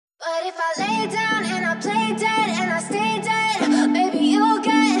if I lay down and I play dead and I stay dead, maybe you'll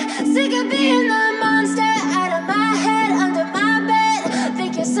get sick of being the monster out of my head, under my bed.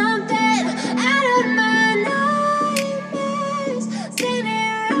 Think you're something out of my nightmares,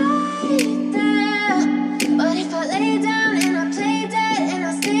 standing right there. But if I lay down and I play dead and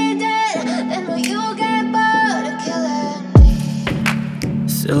I stay dead, then will you get bored of killing me?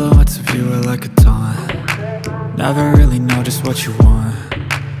 Silhouettes of you are like a taunt. Never really know just what you want.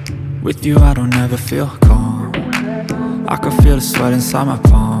 With you I don't ever feel calm. I can feel the sweat inside my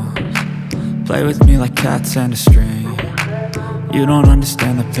palms. Play with me like cats and a string. You don't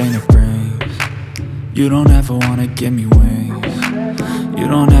understand the pain it brings. You don't ever wanna give me wings. You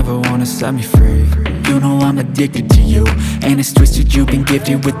don't ever wanna set me free. You know I'm addicted to you, and it's twisted, you've been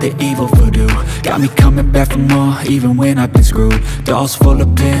gifted with the evil voodoo. Got me coming back for more, even when I've been screwed. Dolls full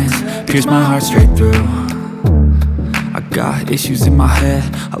of pins, pierce my heart straight through. I got issues in my head,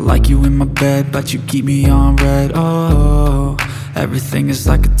 I like you in my bed, but you keep me on red. Oh, everything is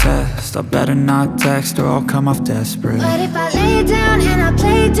like a test, I better not text or I'll come off desperate. But if I lay down and I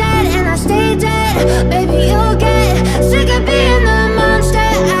play dead and I stay dead, maybe you'll get sick of being the monster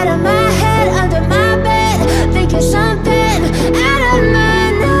out of my head, under my bed. Think you're something out of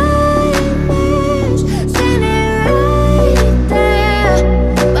my nightmares, standing right there.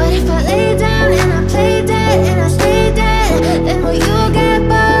 But if I lay down and I play dead and I stay dead, then will you get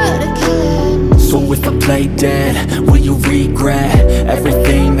bored of killing me? So if I play dead, will you regret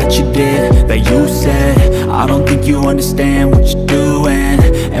everything that you did, that you said? I don't think you understand what you're doing,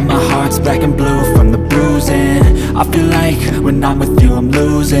 and my heart's black and blue from the bruising. I feel like when I'm with you I'm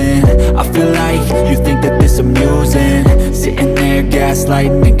losing. I feel like you think that this amusing, sitting there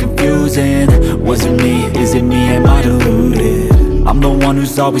gaslighting and confusing. Was it me? Is it me? Am I deluded? I'm the one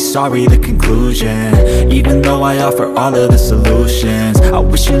who's always sorry, the conclusion, even though I offer all of the solutions. I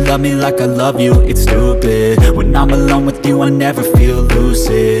wish you loved me like I love you, it's stupid. When I'm alone with you I never feel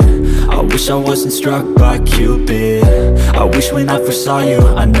lucid. I wish I wasn't struck by Cupid. I wish when I first saw you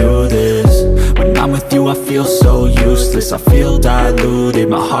I knew this. When I'm with you I feel so useless, I feel diluted,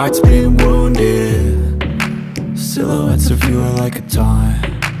 my heart's been wounded. Silhouettes of you are like a taunt.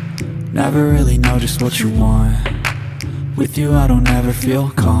 Never really know just what you want. With you I don't ever feel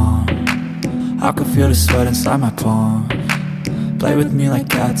calm. I can feel the sweat inside my palms. Play with me like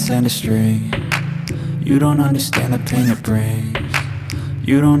cats and a string. You don't understand the pain it brings.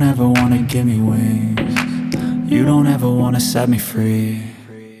 You don't ever wanna give me wings. You don't ever wanna set me free.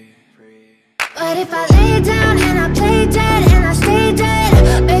 But if I lay down and I play dead and I stay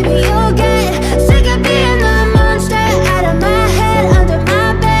dead, maybe you'll get sick of being the monster out of my head, under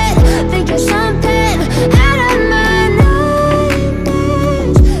my bed. Think you're something out of my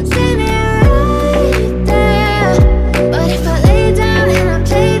nightmares, standing right there. But if I lay down and I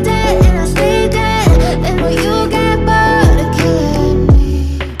play dead and I stay dead, then will you get bored of killing me?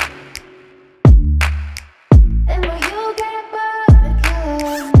 Then will you get bored of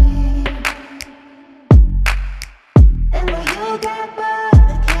killing me? And will you get bored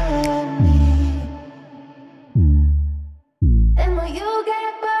of killing me? And will you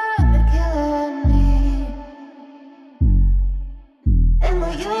get bored of killing me? And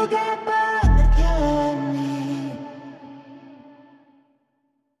will you get bored of killing me?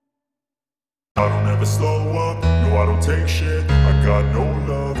 I don't ever slow up, no I don't take shit. I got no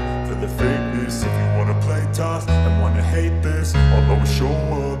love for the fakeness. If you wanna play tough and wanna hate this, I'll always show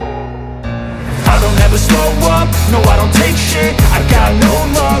up. I don't ever slow up, no I don't take shit. I got no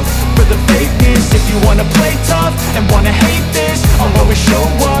love for the fakeness. If you wanna play tough and wanna hate this, I'll always show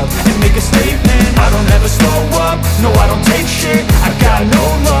up and make a statement. I don't ever slow up, no I don't take shit. I got no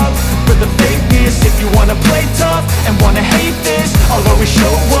love for the fakeness. If you wanna play tough and wanna hate this, I'll always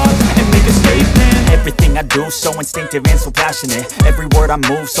show up and make a statement. Everything I do so instinctive and so passionate. Every word I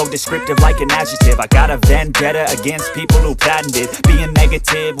move so descriptive like an adjective. I got a vendetta against people who patented being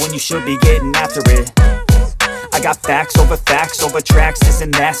negative when you should be getting after it. I got facts over tracks, this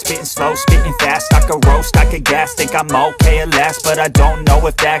and that. Spitting slow, spitting fast. I could roast, I could gas. Think I'm okay at last, but I don't know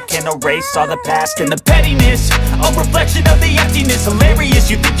if that can erase all the past. And the pettiness, a reflection of the emptiness. Hilarious,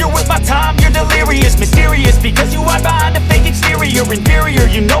 you think you're worth my time, you're delirious. Mysterious, because you hide behind a fake exterior. Inferior,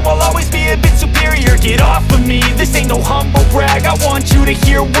 you know I'll always be a bit superior. Get off of me, this ain't no humble brag. I want you to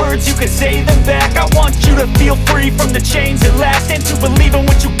hear words, you can say them back. I want you to feel free from the chains at last, and to believe in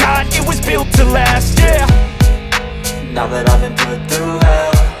what you got, it was built to last, yeah. Now that I've been put through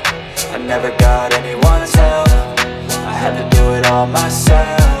hell, I never got anyone's help. I had to do it all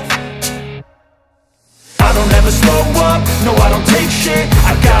myself. I don't ever slow up, no I don't take shit.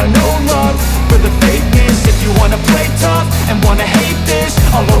 I got no love for the fakeness. If you wanna play tough and wanna hate this,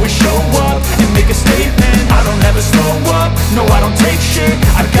 I'll always show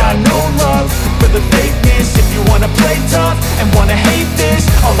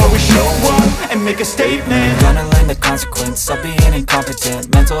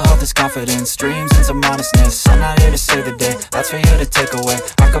competent. Mental health is confidence, dreams and some honestness. I'm not here to save the day, that's for you to take away.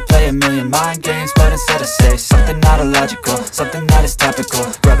 I could play a million mind games, but instead I say something not illogical, something that is topical.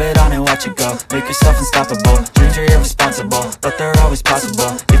 Rub it on and watch it go, make yourself unstoppable. Dreams are irresponsible, but they're always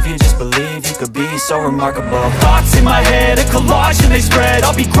possible. If you just believe, you could be so remarkable. Thoughts in my head, a collage and they spread.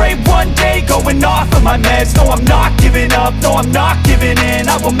 I'll be great one day, going off of my meds. No, I'm not giving up, no, I'm not giving in.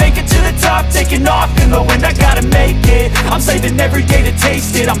 I will make it to the top, taking off in the wind. I gotta make it, I'm saving every day to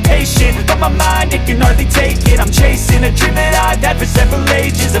taste it. I'm patient, but my mind, it can hardly take it. I'm chasing a dream that I've had for several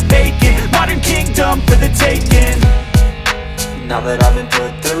ages. A vacant, modern kingdom for the taking. Now that I've been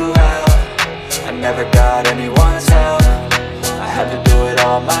put through hell, I never got anyone's help. I had to do it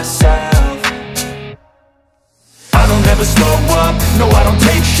all myself. I don't ever slow up, no I don't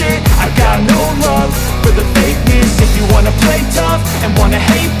take shit. I got no love for the fakeness. If you wanna play tough and wanna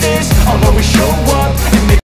hate this, I'll always show